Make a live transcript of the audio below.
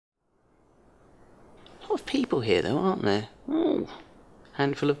lot of people here, though, aren't there? Oh,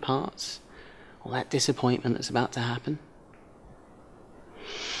 handful of parts. All that disappointment that's about to happen.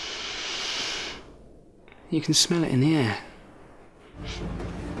 You can smell it in the air.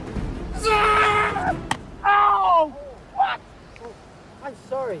 Ow! What? Oh, I'm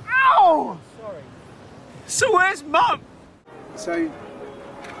sorry. Ow! I'm sorry. So where's Mum? So,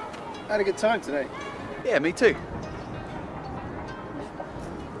 had a good time today. Yeah, me too.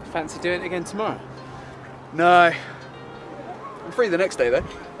 Fancy doing it again tomorrow? No. I'm free the next day, though.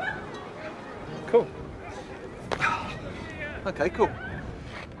 Cool. Okay, cool.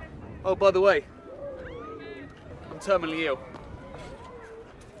 Oh, by the way, I'm terminally ill.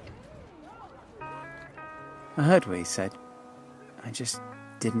 I heard what he said. I just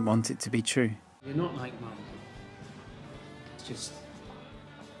didn't want it to be true. You're not like Mum. It's just...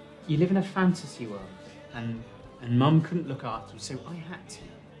 you live in a fantasy world, and Mum couldn't look after you, so I had to.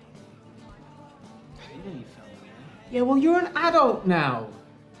 You know you felt that way. Yeah, well, you're an adult now.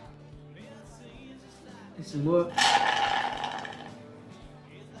 Listen, we're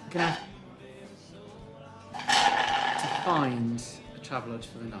gonna have to find a travel lodge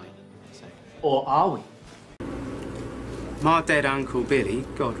for the night. So, or are we? My dead Uncle Billy,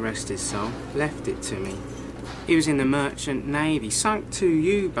 God rest his soul, left it to me. He was in the Merchant Navy, sunk 2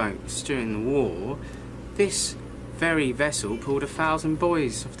 U-boats during the war. This very vessel pulled 1,000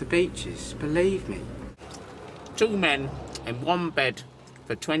 boys off the beaches, believe me. 2 men in 1 bed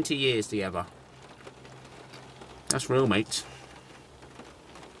for 20 years together. That's real, mates.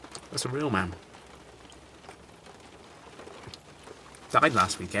 That's a real man. Died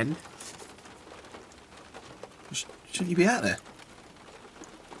last weekend. Shouldn't you be out there?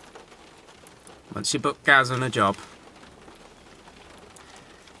 Once you book Gaz on a job,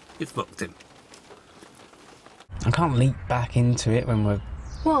 you've booked him. I can't leap back into it when we're...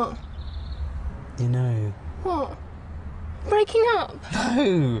 What? You know... What? Breaking up?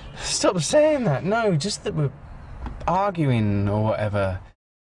 No! Stop saying that. No, just that we're arguing or whatever.